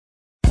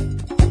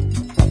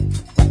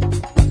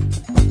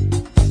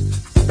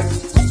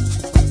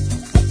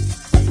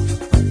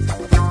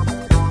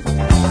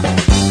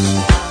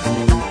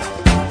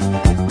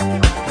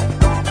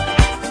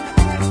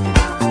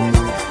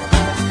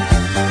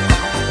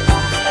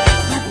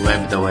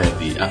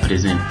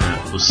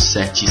apresenta o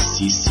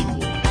seticíssimo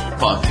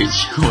Pocket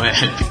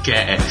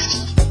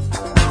Webcast.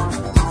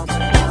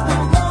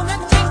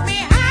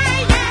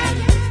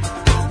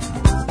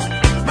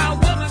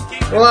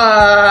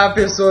 Olá,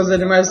 pessoas,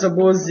 animais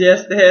robôs e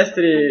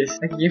extraterrestres.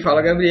 Aqui quem fala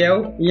é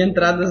Gabriel e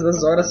entradas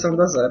das horas são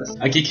das horas.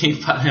 Aqui quem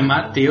fala é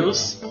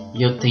Matheus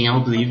e eu tenho a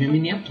Oblivion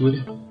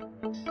miniatura.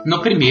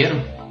 No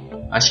primeiro,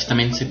 acho que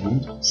também no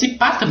segundo, se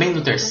pá também no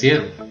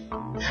terceiro,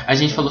 a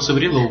gente falou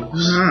sobre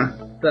loucos.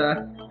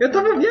 Tá. Eu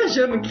tava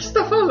viajando, o que você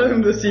tá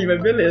falando assim,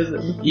 mas beleza.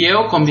 E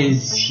eu, como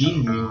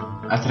exímio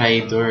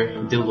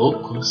atraidor de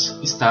loucos,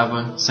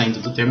 estava saindo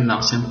do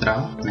terminal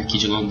central, aqui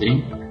de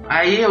Londrina.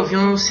 Aí eu vi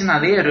um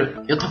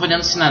sinaleiro, eu tava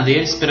olhando o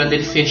sinaleiro, esperando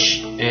ele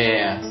fechar,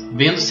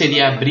 vendo se ele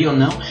ia abrir ou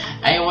não.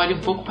 Aí eu olho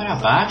um pouco para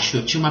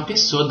baixo, tinha uma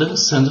pessoa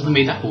dançando no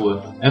meio da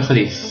rua. Aí eu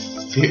falei,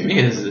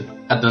 firmeza,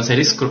 a dança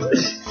era escrota.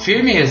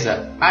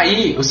 Firmeza.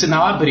 Aí o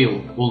sinal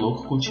abriu, o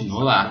louco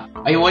continuou lá.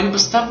 Aí o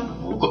ônibus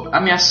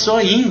ameaçou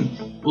ir,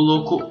 o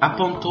louco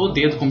apontou o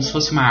dedo como se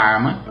fosse uma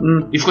arma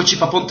e ficou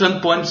tipo apontando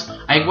pro ônibus.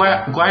 Aí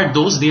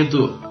guardou os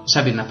dedos,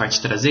 sabe, na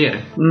parte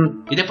traseira.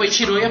 E depois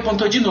tirou e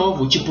apontou de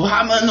novo. Tipo,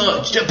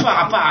 mano,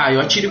 pá, eu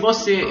atiro em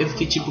você. Eu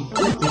fiquei tipo...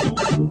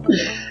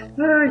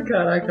 Ai,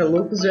 caraca,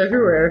 loucos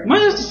everywhere.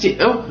 Mas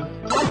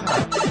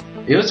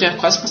eu já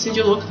quase passei de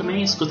louco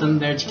também, escutando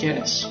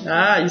Nerdcast.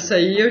 Ah, isso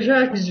aí eu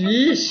já...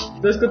 Vixe,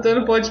 tô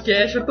escutando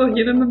podcast, eu tô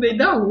rindo no meio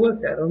da rua,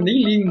 cara. Eu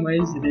nem ligo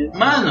mais direito.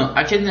 Mano,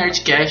 aquele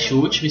Nerdcast, o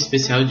último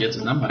especial Dia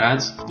dos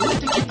Namorados,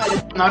 puta que pariu.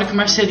 Na hora que o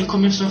Marcelinho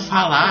começou a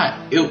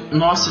falar,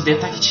 nossa, eu dei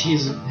ataque de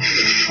riso.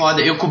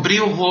 Foda, eu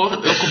cobri o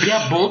rosto, eu cobri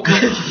a boca.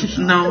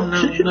 Não.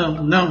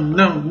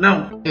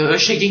 Eu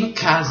cheguei em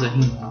casa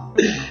rindo.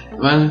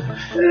 Mano,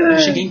 eu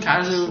cheguei em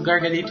casa, eu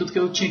gargalhei tudo que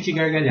eu tinha que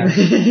gargalhar.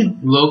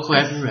 Louco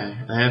everywhere.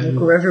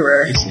 Louco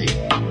everywhere. Isso aí.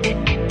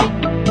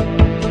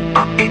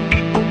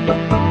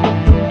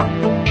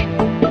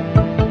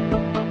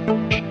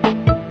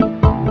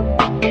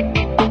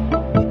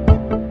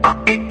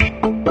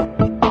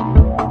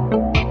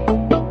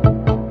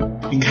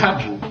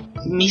 Gabu,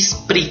 me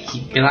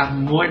explique, pelo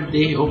amor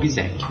de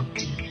obséquio,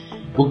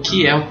 o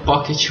que é o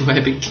Pocket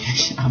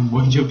Webcast?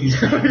 Amor de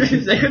obséquio.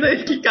 Obséquio não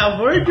fica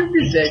amor de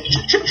obséquio.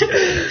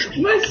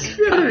 Mas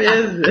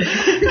firmeza.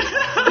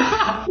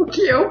 O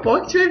que é o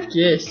Pocket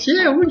Webcast?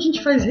 É onde a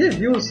gente faz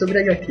reviews sobre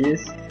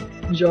HQs,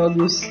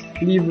 jogos,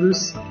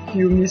 livros,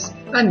 filmes,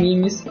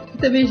 animes. E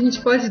também a gente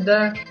pode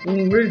dar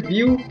um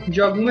review de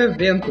algum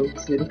evento,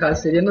 que no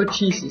caso seria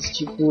notícias,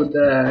 tipo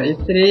da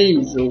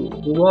E3 ou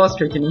do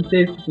Oscar, que não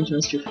teve, porque a gente não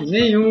assistiu filme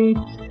nenhum,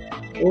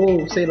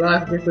 ou sei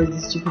lá, qualquer coisa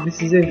desse tipo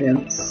desses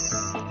eventos.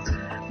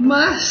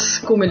 Mas,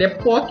 como ele é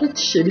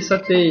pocket, ele só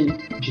tem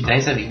de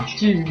 10 a 20.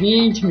 De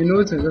 20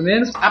 minutos, mais ou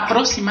menos.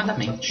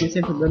 Aproximadamente. Porque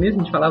sempre dá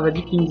mesmo, a gente falava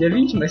de 15 a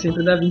 20, mas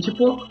sempre dá 20 e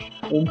pouco,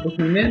 ou um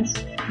pouquinho menos.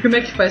 E como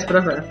é que faz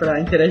pra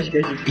interagir com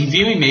a gente?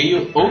 Envie um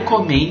e-mail ou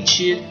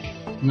comente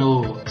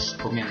nos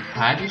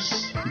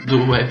comentários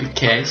do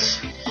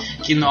webcast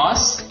que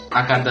nós,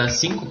 a cada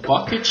 5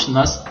 pocket,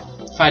 nós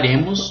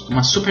faremos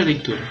uma super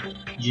leitura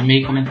de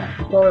e-mail e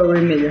comentário. Qual é o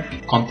e-mail?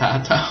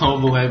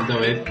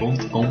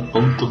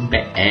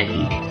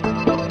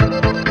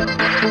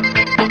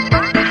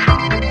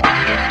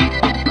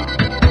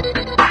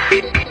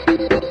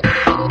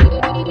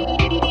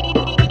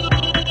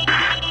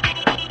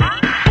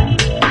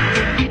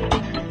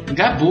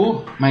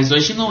 Gabu, mas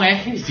hoje não é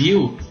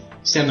review.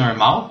 Isso é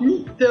normal?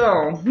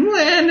 Então, não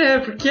é, né?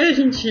 Porque a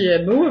gente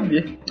é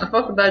noob. A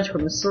faculdade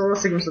começou,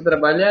 você começou a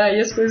trabalhar e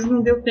as coisas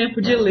não deu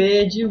tempo de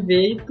ler, de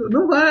ver e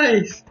tudo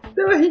mais.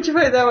 Então a gente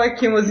vai dar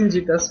aqui umas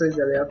indicações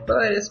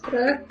aleatórias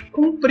pra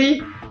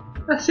cumprir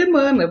a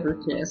semana,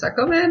 porque é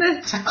sacomé, né?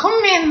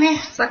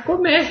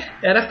 Sacomé.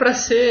 Era pra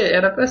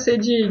ser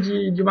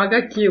de uma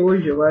HQ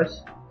hoje, eu acho.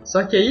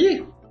 Só que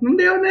aí... não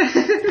deu, né?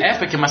 É,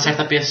 porque uma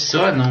certa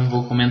pessoa, não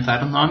vou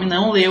comentar o nome,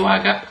 não leu a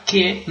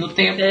HQ no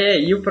tempo.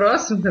 E o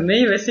próximo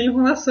também vai ser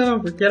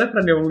enrolação, porque era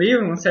pra ler um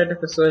livro, uma certa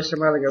pessoa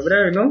chamada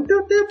Gabriel, e não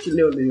deu tempo de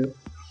ler o livro.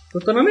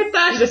 Eu tô na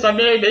metade dessa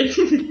merda aí.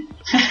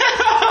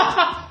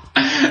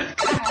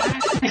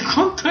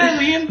 Quanto é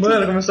lindo.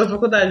 Mano, começou a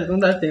faculdade, não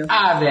dá tempo.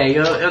 Ah,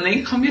 velho, eu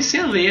nem comecei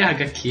a ler a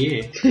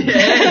HQ.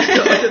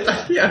 Então você tá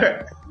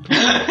pior.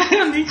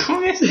 Eu nem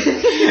comecei.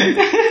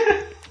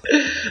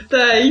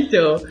 Tá,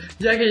 então,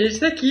 já que a gente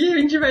tá aqui, a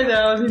gente vai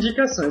dar as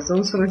indicações.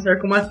 Vamos começar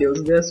com o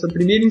Matheus, dê a sua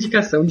primeira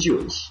indicação de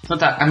hoje. Então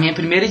tá, a minha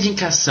primeira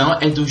indicação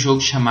é do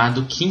jogo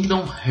chamado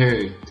Kingdom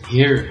Hearts.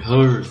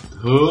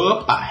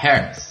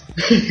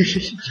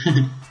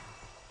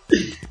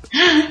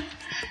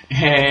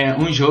 É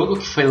um jogo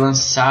que foi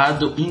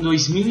lançado em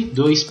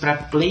 2002 para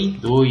Play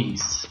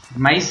 2.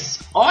 Mas,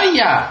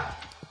 olha!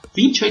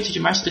 28 de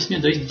março de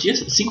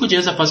 2002, 5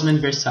 dias após o meu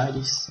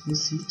aniversário. Me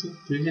sinto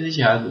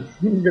privilegiado.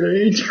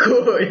 Grande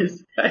coisa.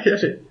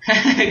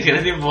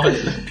 Grande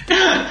bosta.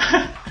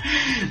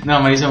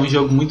 Não, mas é um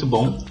jogo muito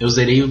bom. Eu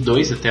zerei o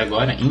 2 até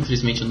agora.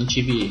 Infelizmente eu não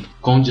tive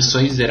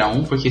condições de zerar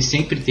um, porque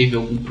sempre teve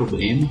algum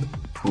problema.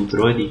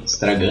 Controle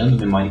estragando,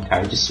 memory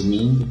card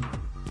sumindo,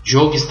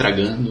 jogo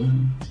estragando.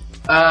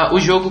 O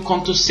jogo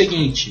conta o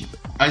seguinte: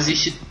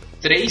 existe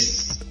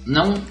 3,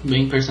 não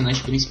bem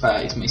personagens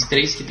principais, mas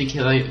 3 que tem que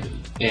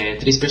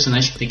 3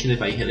 personagens que tem que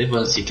levar em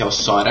relevância, que é o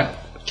Sora,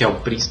 que é o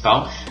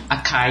principal, a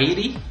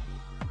Kairi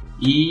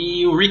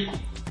e o Riku.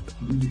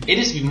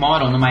 Eles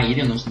moram numa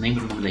ilha, não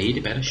lembro o nome da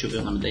ilha, deixa eu ver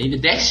o nome da ilha,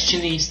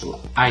 Destiny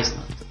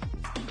Island,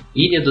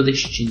 Ilha do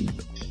Destino.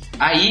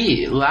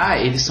 Aí, lá,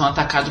 eles são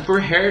atacados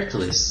por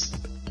Heartless.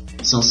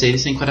 São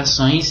seres sem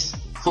corações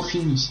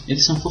fofinhos.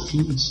 Eles são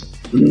fofinhos.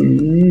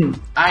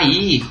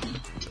 Aí,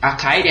 a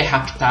Kairi é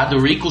raptada,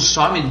 o Riku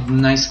some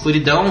na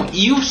escuridão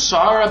e o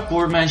Sora,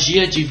 por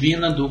magia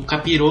divina do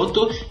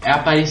capiroto,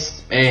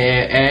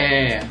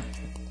 é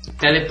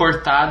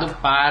teleportado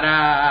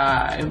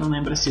para... Eu não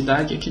lembro a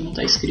cidade, aqui não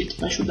tá escrito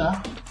pra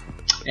ajudar.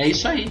 É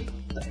isso aí.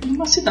 Tá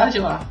numa cidade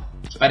lá,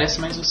 que parece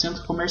mais um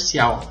centro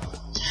comercial.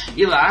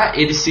 E lá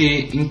ele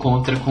se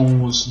encontra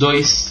com os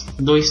dois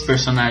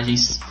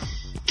personagens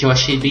que eu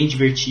achei bem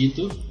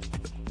divertido.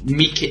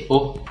 Mickey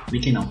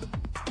não.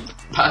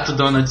 Pato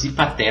Donald e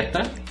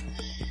Pateta.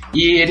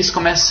 E eles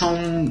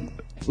começam...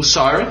 O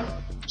Sora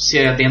se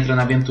adentra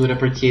na aventura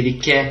porque ele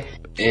quer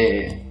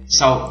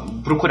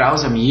procurar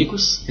os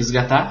amigos,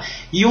 resgatar.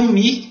 E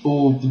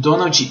o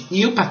Donald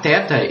e o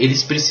Pateta,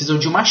 eles precisam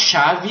de uma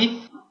chave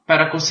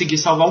para conseguir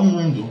salvar o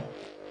mundo.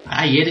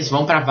 Aí eles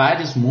vão para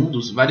vários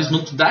mundos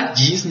da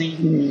Disney.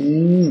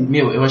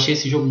 Meu, eu achei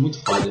esse jogo muito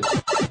foda.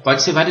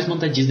 Pode ser vários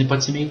mundos da Disney,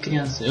 pode ser meio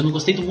criança. Eu não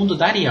gostei do mundo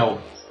da Ariel.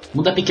 O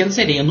mundo da Pequena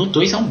Sereia, no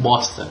 2 é um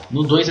bosta.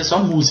 No 2 é só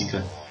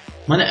música.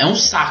 Mano, é um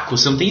saco,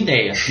 você não tem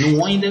ideia. No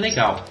 1 ainda é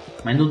legal,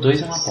 mas no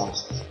 2 é uma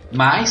bosta.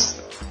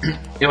 Mas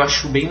eu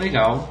acho bem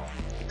legal.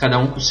 Cada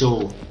um com o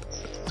seu...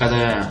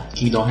 Cada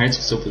Kingdom Hearts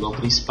com o seu vilão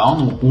principal.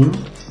 No 1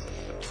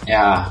 é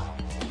a...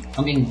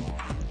 Alguém...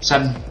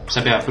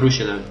 Sabe a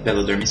bruxa da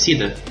Bela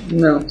Adormecida?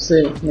 Não,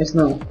 sei. Não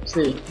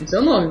sei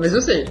o nome, mas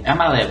eu sei. É a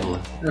Malévola.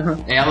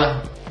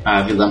 Ela,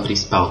 a vilã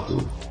principal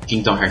do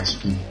Kingdom Hearts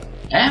 1.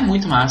 É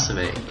muito massa,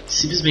 velho.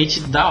 Simplesmente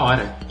da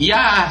hora. E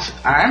a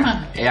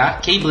arma é a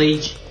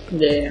Keyblade.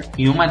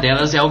 E uma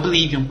delas é a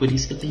Oblivion, por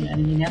isso que eu tenho ela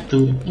em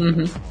miniatura.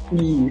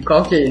 E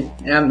qual que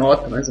é a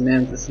nota, mais ou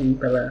menos, assim,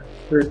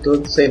 por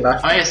todo, sei lá?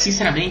 Olha,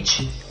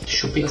 sinceramente,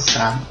 deixa eu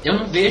pensar. Eu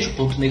não vejo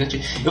ponto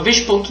negativo. Eu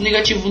vejo ponto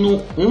negativo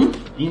no 1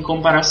 em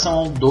comparação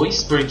ao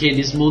 2, porque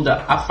eles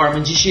mudam a forma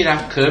de girar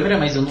a câmera,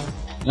 mas eu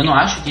não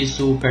acho que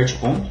isso perde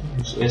ponto.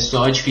 É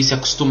só difícil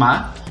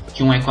acostumar,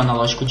 que um é com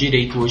analógico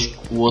direito, hoje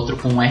o outro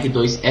com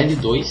R2,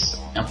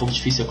 L2. É um pouco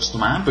difícil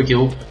acostumar, porque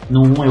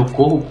no 1 eu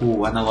corro com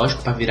o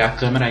analógico pra virar a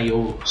câmera e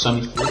eu só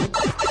me fodo.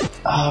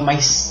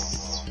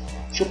 Mas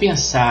deixa eu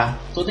pensar.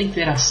 Toda a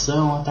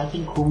interação, ataque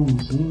em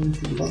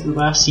conjunto, blá blá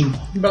blá, 5.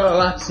 Blá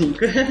blá, 5.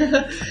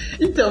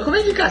 Então, como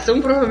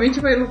indicação, provavelmente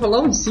vai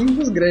rolar uns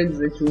 5 grandes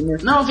aqui, né?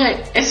 Não,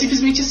 velho, é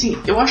simplesmente assim.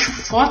 Eu acho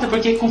foda,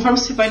 porque conforme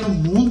você vai no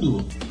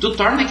mundo, tu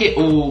torna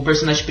o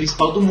personagem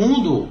principal do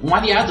mundo um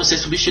aliado. Você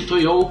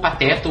substitui ou o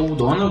Pateta ou o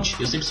Donald.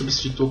 Eu sempre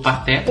substituo o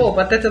Pateta. Pô, o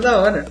Pateta é da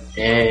hora.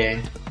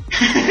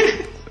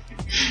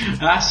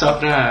 Só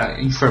pra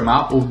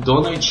informar, o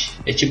Donald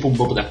é tipo um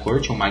bobo da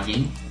corte, um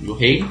maguinho do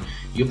reino,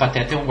 e o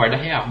Pateta é um guarda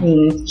real.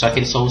 Só que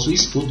ele só usa o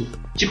escudo.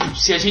 Tipo,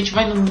 se a gente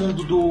vai no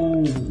mundo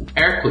do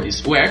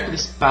Hércules, o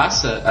Hércules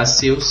passa a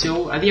ser o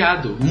seu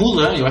aliado.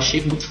 Mulan, eu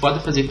achei muito foda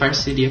fazer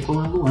parceria com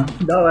a Luan.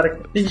 Da hora,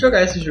 tem que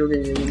jogar esse jogo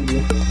aí.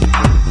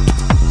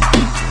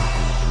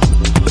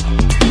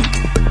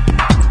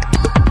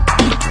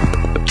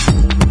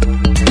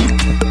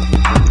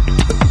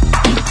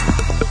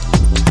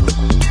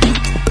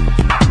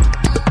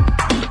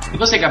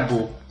 Você,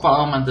 Gabu,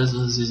 qual é uma das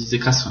suas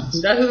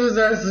indicações?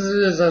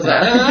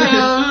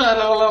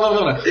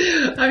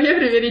 A minha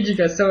primeira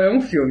indicação é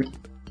um filme.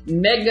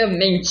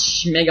 Megamind,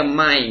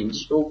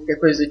 ou qualquer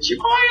coisa do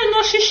tipo. Eu não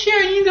assisti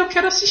ainda, eu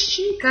quero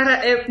assistir. Cara,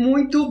 é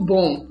muito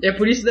bom. É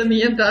por isso da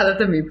minha entrada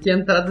também, porque a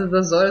entrada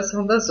das horas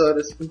são das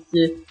horas.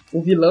 Porque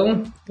o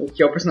vilão,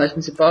 que é o personagem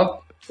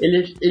principal,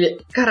 ele...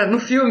 Cara, no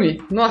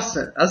filme,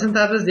 nossa, as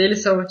entradas dele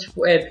são,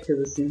 tipo, épicas,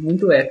 assim,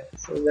 muito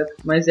épicas. São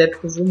as mais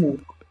épicas do mundo.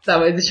 Tá,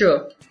 mas deixa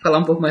eu falar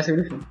um pouco mais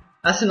sobre o filme.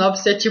 A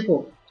sinopse é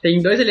tipo... Tem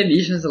 2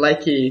 alienígenas,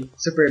 like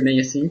Superman,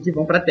 assim, que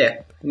vão pra Terra.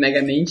 O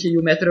Megamente e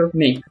o Metro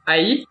Man.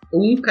 Aí,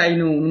 um cai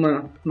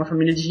numa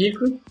família de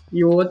rico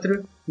e o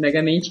outro, o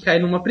Megamente, cai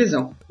numa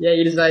prisão. E aí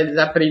eles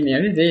aprendem a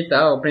viver e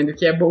tal, aprendem o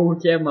que é bom e o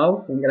que é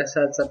mal. É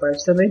engraçado essa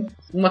parte também.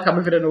 Um acaba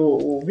virando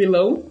o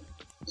vilão,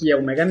 que é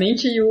o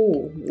Megamente, e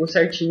o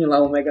certinho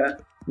lá, o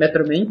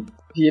Metro Man,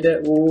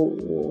 vira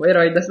o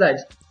herói da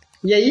cidade.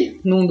 E aí,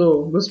 num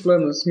dos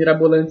planos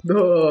mirabolantes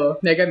do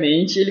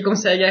Megamente, ele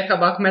consegue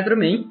acabar com o Metro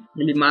Man.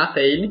 Ele mata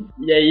ele.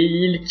 E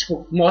aí ele,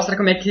 tipo, mostra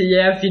como é que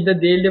é a vida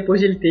dele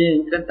depois de ele ter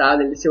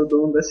enfrentado, ele ser o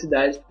dono da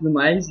cidade e tudo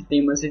mais. E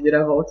tem umas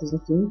reviravoltas no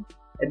filme.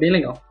 É bem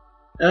legal.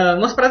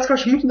 Umas paradas que eu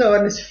acho muito da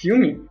hora nesse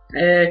filme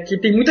é que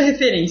tem muita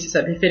referência,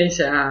 sabe?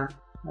 Referência a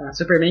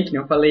Superman, que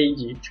nem eu falei,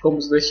 de como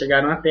os dois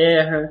chegaram à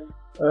Terra.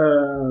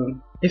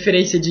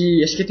 Referência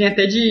de... Acho que tem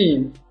até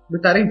do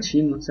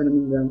Tarantino, se eu não me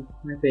engano.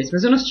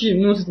 Mas eu não assisti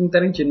no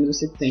Tarantino, mas eu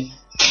sei que tem.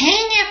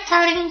 Quem é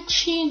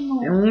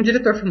Tarantino? É um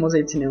diretor famoso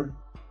aí de cinema.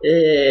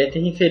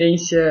 Tem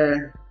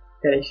referência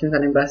Peraí, deixa eu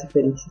tentar lembrar as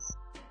referências.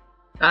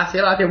 Ah,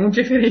 sei lá, tem um monte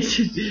de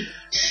referência.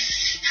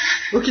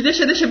 O que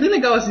deixa bem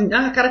legal, assim.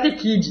 Ah, Karate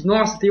Kid.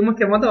 Nossa, tem uma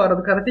que é mó da hora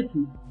do Karate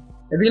Kid.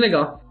 É bem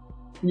legal.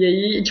 E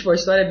aí, tipo, a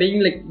história é bem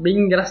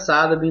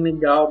engraçada, bem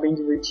legal, bem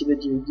divertida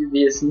de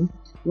ver, assim.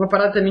 Uma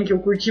parada também que eu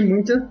curti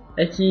muito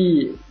é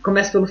que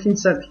começa pelo fim,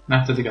 sabe?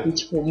 Ah, tô ligado. E,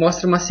 tipo,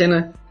 mostra uma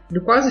cena do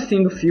quase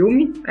fim do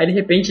filme, aí de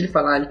repente ele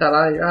fala, ele tá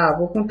lá,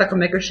 vou contar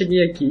como é que eu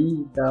cheguei aqui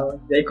e tal.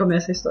 E aí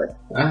começa a história.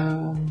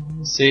 Ah,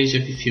 não sei, já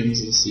vi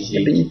filmes desse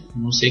jeito. bem-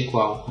 Não sei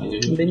qual, mas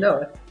eu já vi. Bem da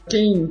hora.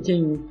 Quem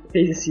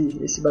fez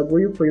esse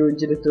bagulho foi o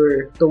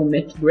diretor Tom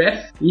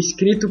McGrath, e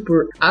escrito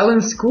por Alan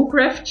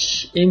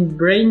Schoolcraft e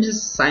Brandon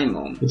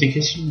Simon. Eu tenho que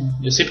assistir, né?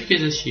 Eu sempre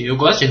quis assistir. Eu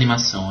gosto de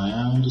animação,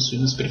 é um dos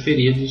filmes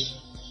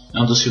preferidos. É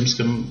um dos filmes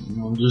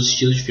um dos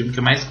estilos de filme que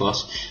eu mais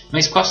gosto.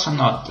 Mas qual a sua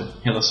nota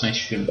em relação a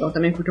este filme? Eu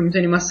também curto muito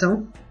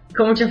animação.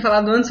 Como eu tinha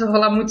falado antes, eu vou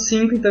rolar muito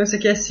 5, então isso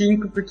aqui é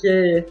 5,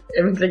 porque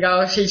é muito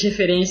legal, cheio de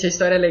referência, a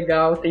história é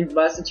legal, tem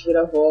bastante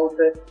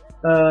viravolta.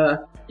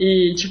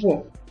 E,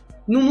 tipo,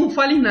 não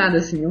fala em nada,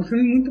 assim, é um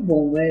filme muito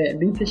bom, é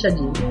bem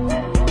fechadinho.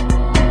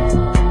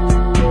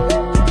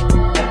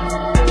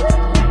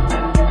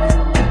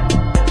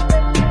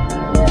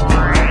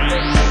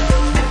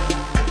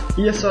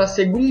 E a sua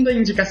segunda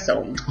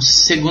indicação? A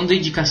segunda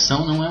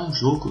indicação não é um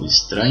jogo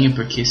estranho,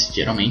 porque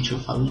geralmente eu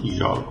falo de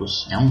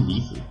jogos. É um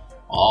livro.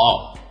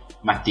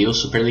 Matheus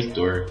Super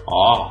Leitor.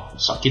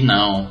 Só que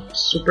não.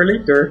 Super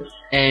Leitor.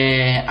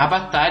 A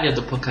Batalha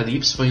do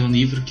Apocalipse foi um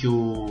livro que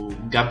o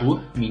Gabu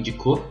me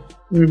indicou.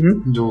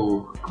 Uhum.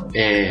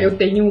 Eu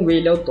tenho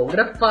ele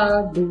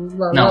autografado.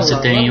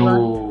 Você tem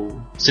o...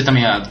 Você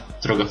também é a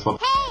Trogafó.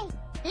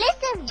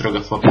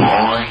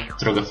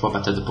 Trogafó a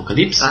Batalha do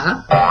Apocalipse?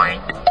 Aham.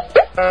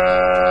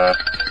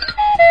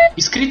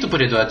 Escrito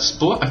por Eduardo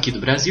Spoh, aqui do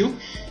Brasil,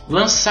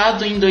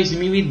 lançado em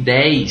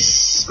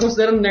 2010.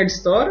 Considerando Nerd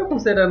Store ou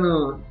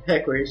considerando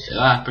Record?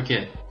 Por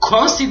quê?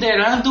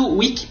 Considerando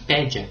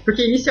Wikipedia.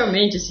 Porque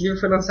inicialmente esse livro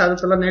foi lançado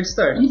pela Nerd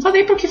Store. Eu não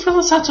falei porque foi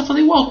lançado, só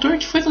falei o autor,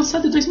 que foi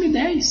lançado em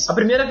 2010. A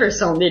primeira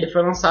versão dele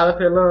foi lançada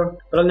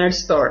pela Nerd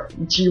Store.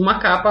 E tinha uma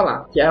capa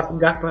lá, que é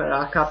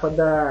a capa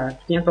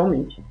que tem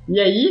atualmente. E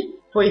aí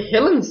foi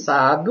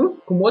relançado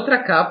com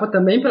outra capa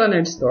também pela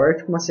Nerd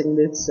Store, com uma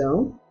segunda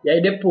edição. E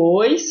aí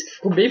depois,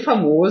 ficou bem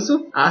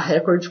famoso, a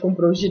Record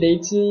comprou os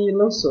direitos e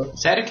lançou.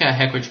 Sério que a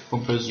Record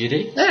comprou os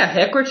direitos? A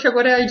Record que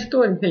agora é a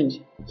editora,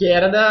 entende? Que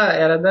era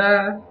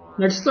da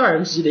Nerd Store,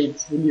 os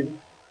direitos do livro.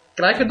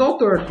 Claro que é do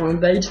autor,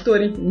 falando da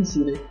editora em si,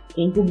 né?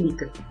 Quem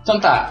publica. Então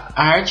tá,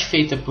 a arte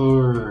feita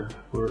por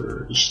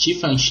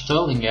Stephen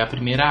Stolling é a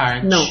primeira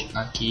arte. Não.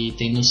 Que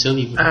tem no seu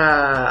livro.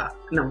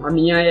 Não, a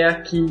minha é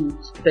a que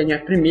tem a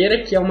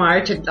primeira, que é uma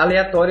arte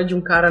aleatória de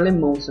um cara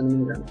alemão, se eu não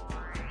me engano.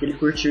 Que ele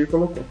curtiu e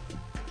colocou.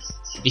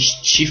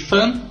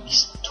 Stephen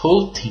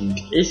Stolting.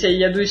 Esse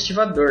aí é do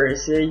Estivador,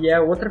 esse aí é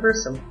a outra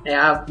versão. É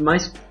a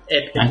mais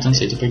épica. Então não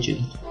sei, tô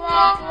perdido.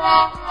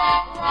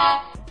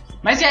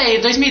 Mas e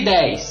aí,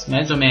 2010,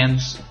 mais ou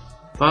menos.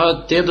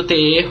 Podendo ter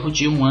erro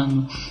de 1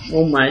 ano.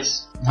 Ou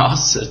mais.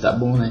 Nossa, tá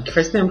bom, né? Que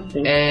faz tempo que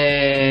tem.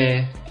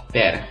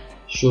 Pera,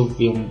 deixa eu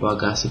ver um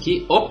bagaço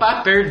aqui.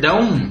 Opa,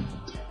 perdão!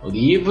 O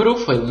livro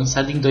foi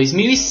lançado em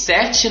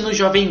 2007 no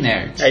Jovem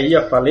Nerd. Aí,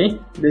 ó, falei.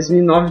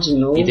 2009 de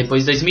novo. E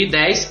depois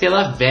 2010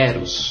 pela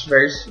Verus.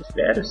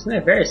 Verus? Não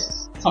é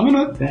Versus? Só um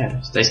minuto.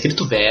 Verus. Tá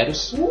escrito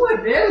Verus. É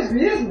Verus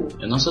mesmo?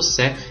 Eu não sou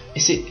cego.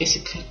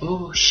 Esse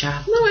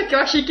chato. Não, é que eu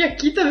achei que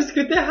aqui tava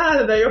escrito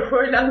errado. Daí eu fui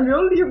olhar no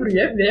meu livro e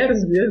é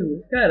Verus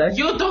mesmo. Caraca.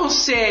 You don't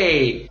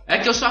say! É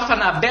que eu sou a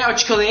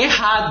Fanabelt que eu leio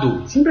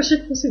errado. Sempre achei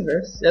que fosse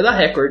Versus. É da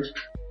Record.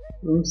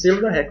 Um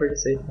selo da Record,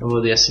 isso aí. Eu vou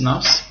ler a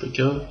sinopse,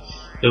 porque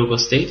eu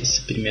gostei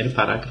desse primeiro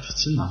parágrafo de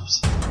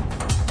sinopse.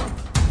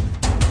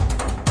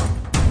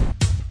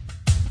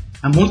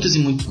 Há muitos e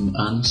muitos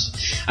anos,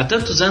 há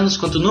tantos anos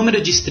quanto o número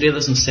de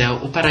estrelas no céu,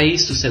 o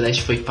paraíso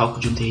celeste foi palco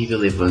de um terrível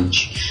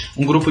levante.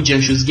 Um grupo de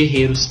anjos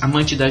guerreiros,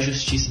 amante da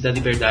justiça e da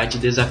liberdade,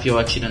 desafiou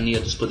a tirania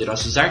dos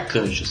poderosos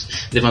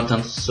arcanjos,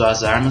 levantando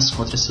suas armas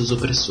contra seus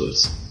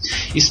opressores.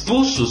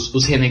 Expulsos,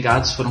 os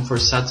renegados foram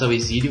forçados ao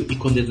exílio e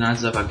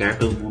condenados a vagar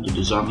pelo mundo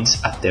dos homens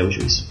até o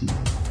juízo final.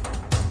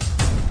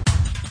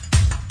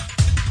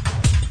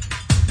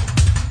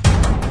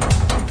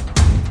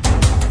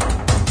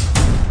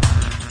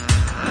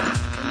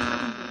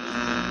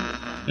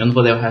 Eu não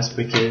vou ler o resto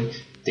porque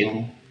tem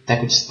um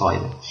teco de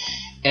spoiler.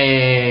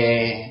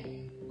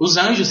 Os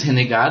anjos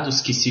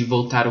renegados que se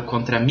voltaram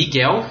contra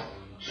Miguel,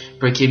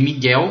 porque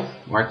Miguel,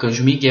 o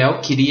arcanjo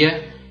Miguel,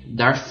 queria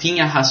dar fim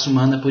à raça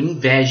humana por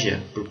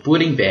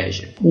pura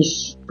inveja.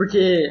 Isso,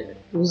 porque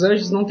os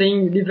anjos não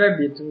têm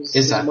livre-arbítrio,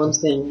 os humanos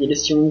têm, e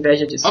eles tinham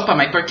inveja disso. Opa,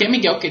 mas por que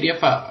Miguel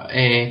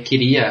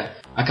queria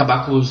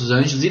acabar com os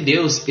anjos e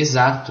Deus?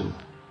 Exato.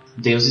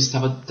 Deus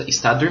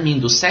está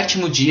dormindo. O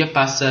 7º dia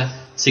passa,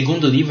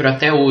 segundo o livro,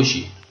 até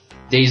hoje.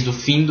 Desde o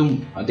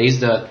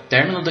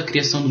término da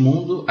criação do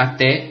mundo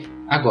até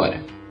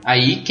agora.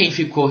 Aí, quem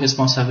ficou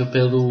responsável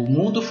pelo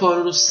mundo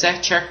foram os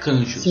 7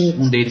 arcanjos.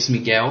 5. Um deles,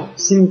 Miguel.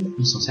 5.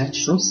 Não são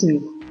 7? São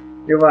 5.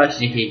 Eu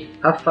acho. Errei.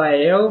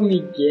 Rafael,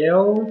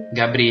 Miguel,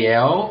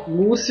 Gabriel.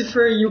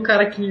 Lúcifer e o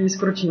cara que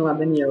escrotinho lá,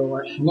 Daniel, eu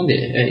acho. Vamos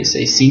ver, é isso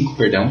aí, 5,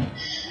 perdão.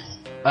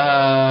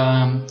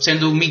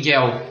 Sendo o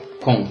Miguel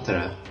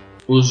contra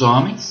os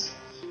homens,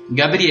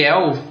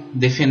 Gabriel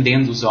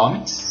defendendo os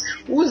homens.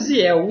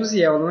 Uziel,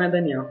 não é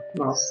Daniel.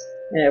 Nossa.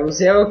 O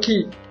Uziel é o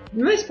que...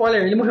 Não é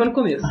spoiler, ele morreu no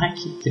começo. Ai,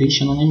 que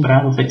triste, eu não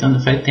lembrava, faz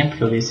tempo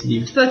que eu li esse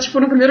livro. Tá tipo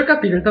no primeiro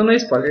capítulo, então não é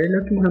spoiler, ele é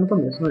o que morreu no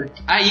começo, não é?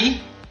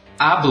 Aí,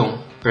 Ablon,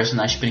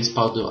 personagem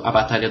principal da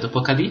Batalha do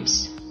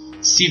Apocalipse,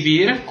 se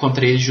vira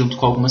contra ele junto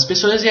com algumas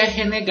pessoas e é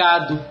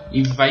renegado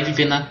e vai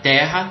viver na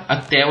Terra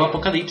até o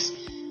Apocalipse.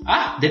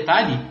 Ah,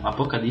 detalhe, o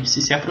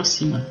Apocalipse se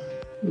aproxima.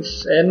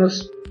 Isso,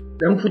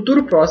 é um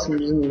futuro próximo,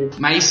 diz no livro.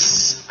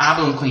 Mas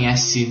Ablon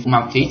conhece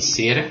uma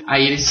feiticeira,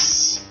 aí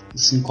eles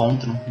se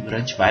encontram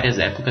durante várias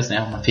épocas, né?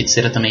 Uma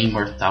feiticeira também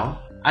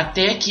imortal.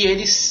 Até que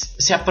eles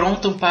se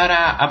aprontam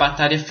para a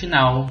batalha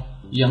final.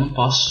 E eu não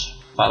posso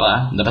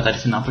falar da batalha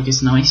final porque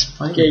senão é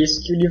spoiler. Que é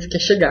isso que o livro quer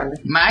chegar, né?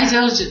 Mas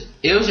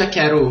eu já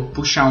quero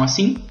puxar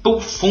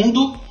pro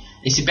fundo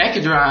esse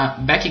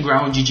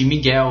background de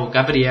Miguel,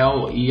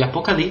 Gabriel e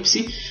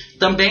Apocalipse.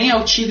 Também é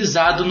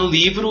utilizado no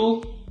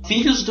livro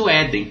Filhos do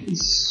Éden,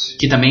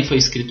 que também foi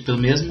escrito pelo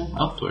mesmo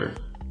autor.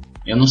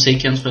 Eu não sei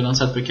que ano foi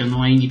lançado porque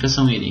não é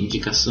indicação ele, é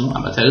indicação a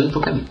Batalha do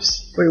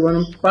Apocalipse. Foi o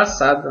ano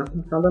passado,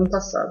 no final do ano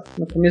passado,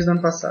 no começo do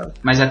ano passado.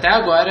 Mas até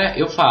agora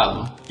eu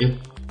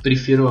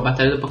prefiro a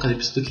Batalha do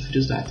Apocalipse do que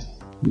Filhos do Éden,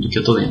 do que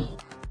eu tô lendo.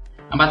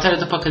 A Batalha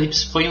do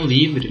Apocalipse foi um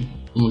livre.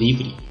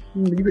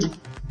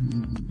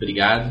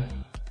 Obrigado.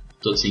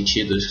 Todo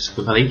sentido, isso que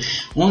eu falei.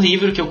 Um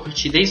livro que eu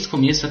curti desde o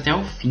começo até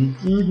o fim.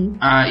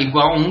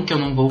 Igual um que eu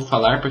não vou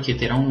falar porque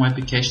terá um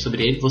webcast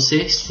sobre ele.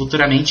 Vocês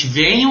futuramente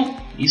venham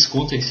e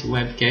escutem esse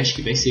webcast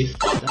que vai ser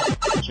foda.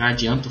 Já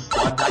adianto,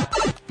 foda.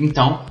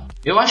 Então,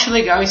 eu acho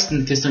legal essa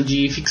questão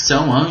de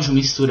ficção, anjo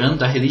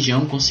misturando a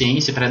religião com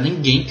ciência pra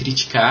ninguém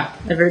criticar.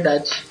 É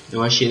verdade.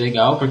 Eu achei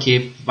legal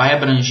porque vai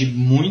abranger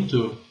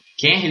muito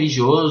quem é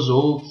religioso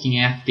ou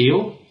quem é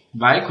ateu.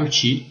 Vai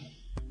curtir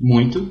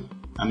muito.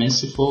 A menos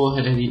se for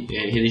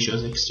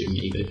religioso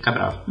extreme, aí vai ficar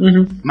bravo.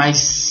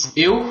 Mas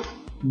eu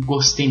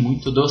gostei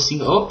muito do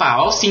 5. Opa,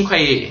 ó o 5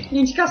 aí.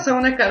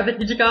 Indicação, né, cara? Tem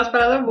que indicar umas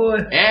paradas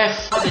boas. É,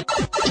 foda.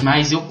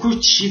 Mas eu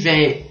curti,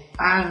 velho.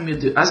 Ai, meu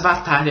Deus. As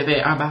batalhas,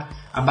 velho.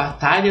 A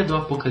batalha do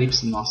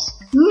Apocalipse,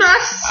 nossa.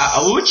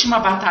 A última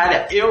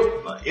batalha,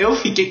 eu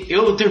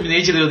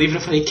terminei de ler o livro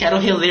e falei, quero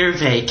reler,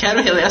 velho.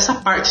 Quero reler essa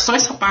parte, só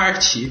essa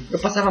parte. Eu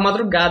passava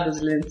madrugadas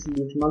lendo esse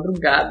livro,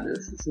 madrugadas.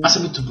 Assim. Nossa,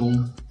 é muito bom,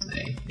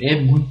 velho.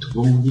 É muito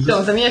bom.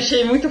 Então, também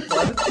achei muito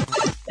foda.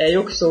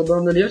 Eu que sou o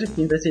dono do livro,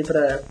 que emprestei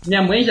pra...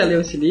 Minha mãe já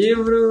leu esse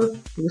livro,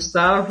 o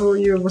Gustavo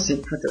e você,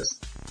 Matheus.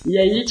 E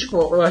aí, tipo,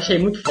 eu achei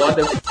muito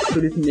foda, eu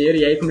li primeiro,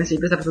 e aí comecei a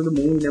emprestar pra todo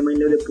mundo, minha mãe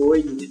leu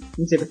depois,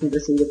 não sei pra quem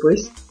emprestei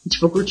depois. E,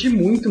 tipo, eu curti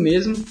muito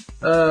mesmo,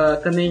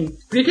 também,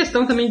 por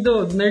questão também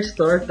do Nerd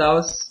Store e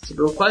tal,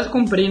 tipo, eu quase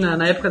comprei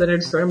na época da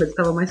Nerd Store, mas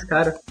estava mais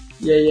caro,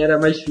 e aí era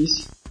mais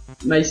difícil.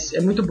 Mas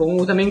é muito bom,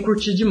 eu também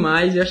curti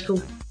demais, e acho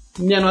que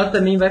minha nota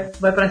também vai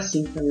pra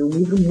 5 também, é um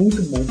livro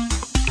muito bom.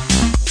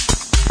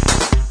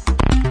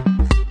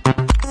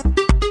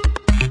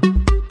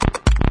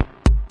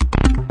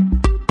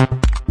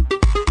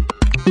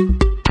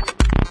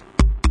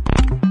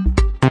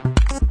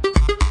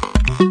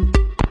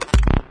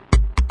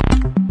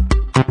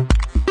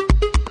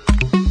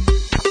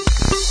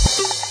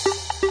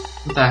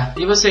 Tá,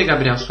 e você,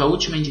 Gabriel, sua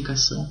última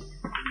indicação?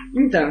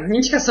 Então, minha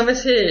indicação vai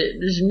ser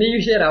meio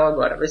geral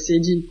agora, vai ser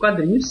de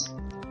quadrinhos,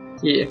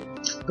 que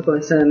tô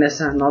começando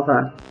nessa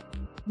nova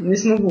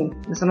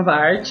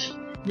arte.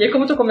 E aí,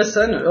 como eu tô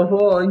começando, eu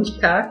vou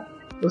indicar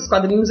os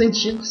quadrinhos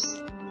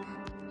antigos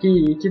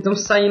que estão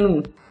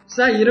saíram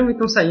e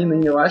estão saindo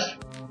ainda, eu acho,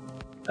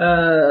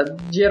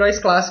 de heróis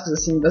clássicos,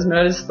 assim, das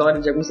melhores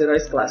histórias de alguns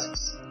heróis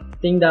clássicos.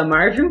 Tem da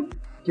Marvel,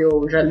 que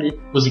eu já li.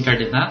 Os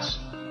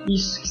Encardenados?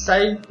 Isso, que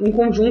sai um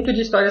conjunto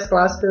de histórias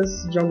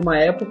clássicas de alguma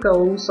época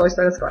ou só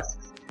histórias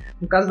clássicas.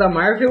 No caso da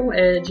Marvel,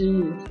 é de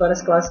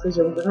histórias clássicas de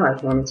algum personagem,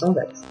 normalmente são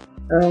 10.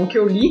 O que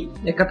eu li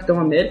é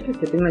Capitão América,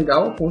 que é bem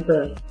legal,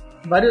 conta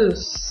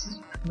vários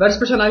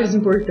personagens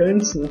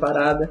importantes na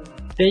parada.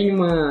 Tem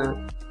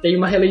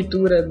uma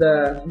releitura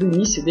do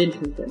início dele,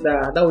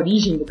 da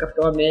origem do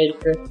Capitão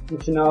América, no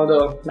final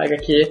da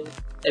HQ,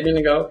 é bem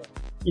legal.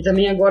 E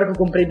também agora que eu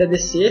comprei da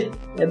DC,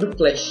 é do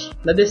Flash.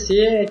 Da DC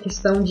é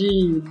questão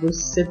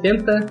dos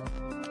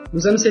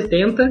anos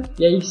 70,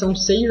 e aí são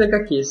 6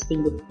 HQs.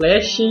 Tem do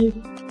Flash,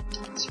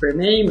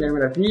 Superman, Mulher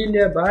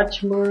Maravilha,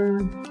 Batman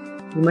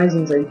e mais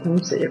uns aí que eu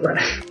não sei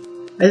agora.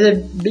 Mas é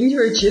bem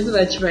divertido,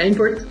 né? Tipo,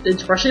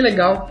 achei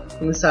legal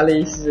começar a ler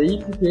esses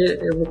aí, porque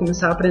eu vou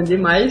começar a aprender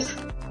mais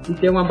e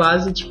ter uma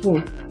base,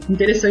 tipo,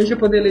 interessante pra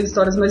poder ler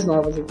histórias mais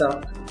novas e tal.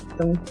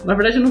 Então, na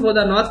verdade eu não vou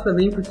dar nota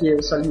também, porque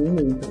eu só li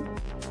uma, então...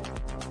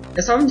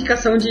 É só uma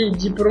indicação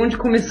de por onde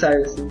começar,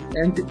 assim.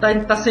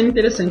 Tá sendo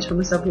interessante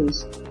começar por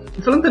isso.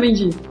 E falando também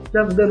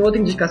já dando outra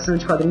indicação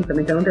de quadrinho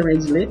também, que eu não terminei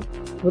de ler,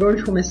 por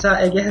onde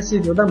começar é Guerra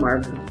Civil da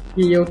Marvel.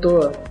 E eu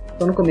tô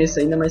no começo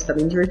ainda, mas tá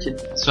bem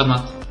divertido. Sua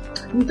nota?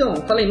 Então,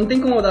 falei, não tem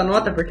como eu dar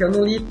nota porque eu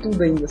não li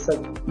tudo ainda,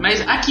 sabe?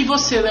 Mas a que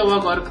você leu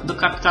agora do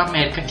Capitão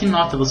América, que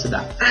nota você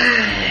dá?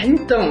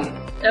 Então,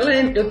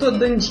 eu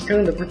tô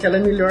indicando porque ela é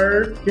a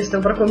melhor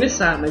questão pra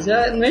começar, mas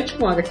não é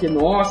tipo uma HQ,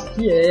 nossa,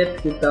 que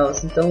épica e tal,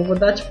 assim, então eu vou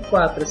dar tipo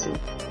 4, assim.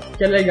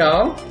 Que é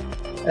legal,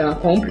 ela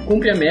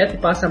cumpre a meta e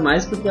passa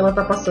mais porque ela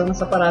tá passando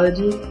essa parada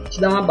de te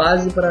dar uma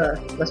base para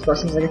as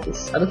próximas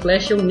HQs. A do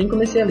Flash eu nem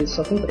comecei a ler,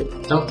 só comprei.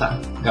 Então tá,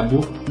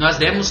 Gabu, nós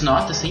demos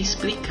nota sem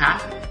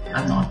explicar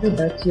a nota.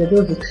 Verdade, já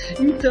deu.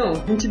 Então,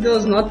 a gente deu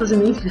as notas e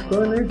nem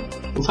explicou, né?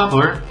 Por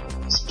favor,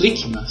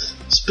 explique-nos.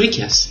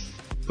 Explique-as.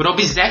 Por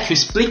obséquio,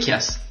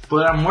 explique-as.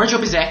 Por amor de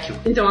obséquio.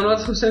 Então, a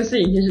nossa função é a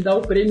seguinte: a gente dá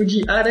o prêmio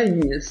de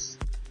aranhinhas.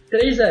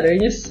 3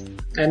 aranhas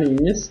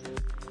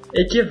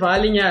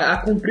equivalem a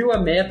cumpriu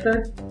a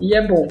meta e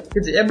é bom. Quer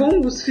dizer, é bom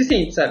o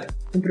suficiente, sabe?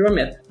 Cumpriu a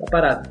meta, a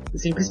parada. Você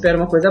sempre espera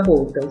uma coisa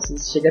boa, então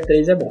se chega a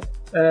 3 é bom.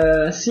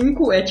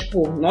 5 é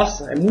tipo,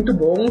 nossa, é muito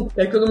bom,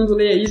 quero que todo mundo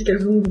leia isso, quero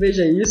que todo mundo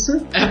veja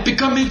isso.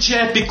 Epicamente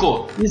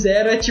épico! E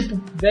 0 é tipo,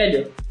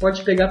 velho,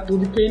 pode pegar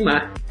tudo e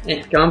queimar.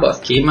 Que é uma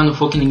bosta. Queima no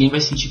fogo que ninguém vai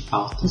sentir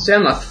falta. Isso é a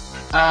nota.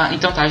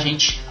 Então tá,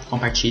 gente.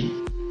 Compartilhe.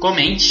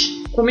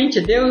 Comente.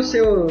 Comente, dê as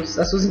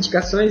suas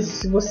indicações.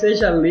 Se você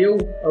já leu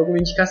alguma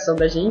indicação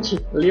da gente,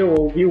 leu,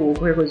 ouviu ou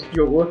qualquer coisa que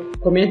jogou,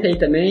 comenta aí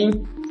também,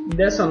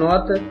 dê a sua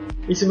nota.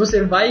 E se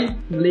você vai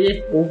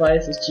ler, ou vai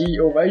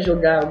assistir, ou vai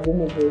jogar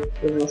alguma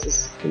dos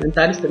nossos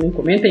comentários também,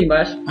 comenta aí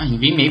embaixo.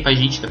 Envie e-mail pra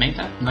gente também,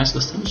 tá? Nós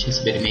gostamos de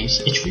receber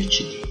e-mails, é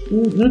divertido.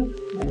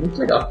 É muito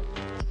legal.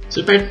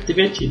 Super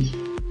divertido.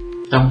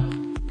 Então,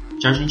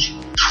 tchau, gente.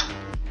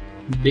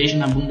 Um beijo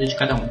na bunda de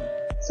cada um.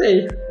 Isso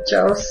aí,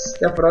 tchau,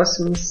 até a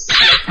próxima.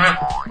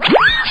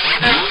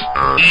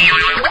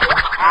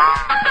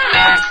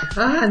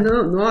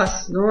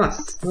 Nossa,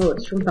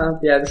 deixa eu contar uma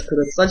piada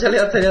escrota, só de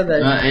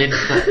aleatoriedade. Ele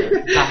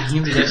tá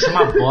rindo, deve ser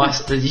uma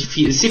bosta de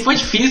físico. Se for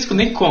de físico,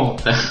 nem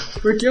conta.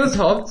 Por que os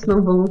hobbits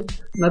não vão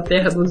na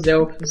terra dos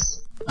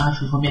elfos?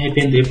 Eu vou me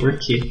arrepender, por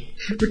quê?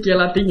 Porque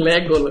lá tem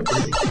Legolas.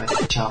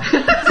 Tchau.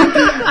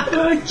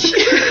 Que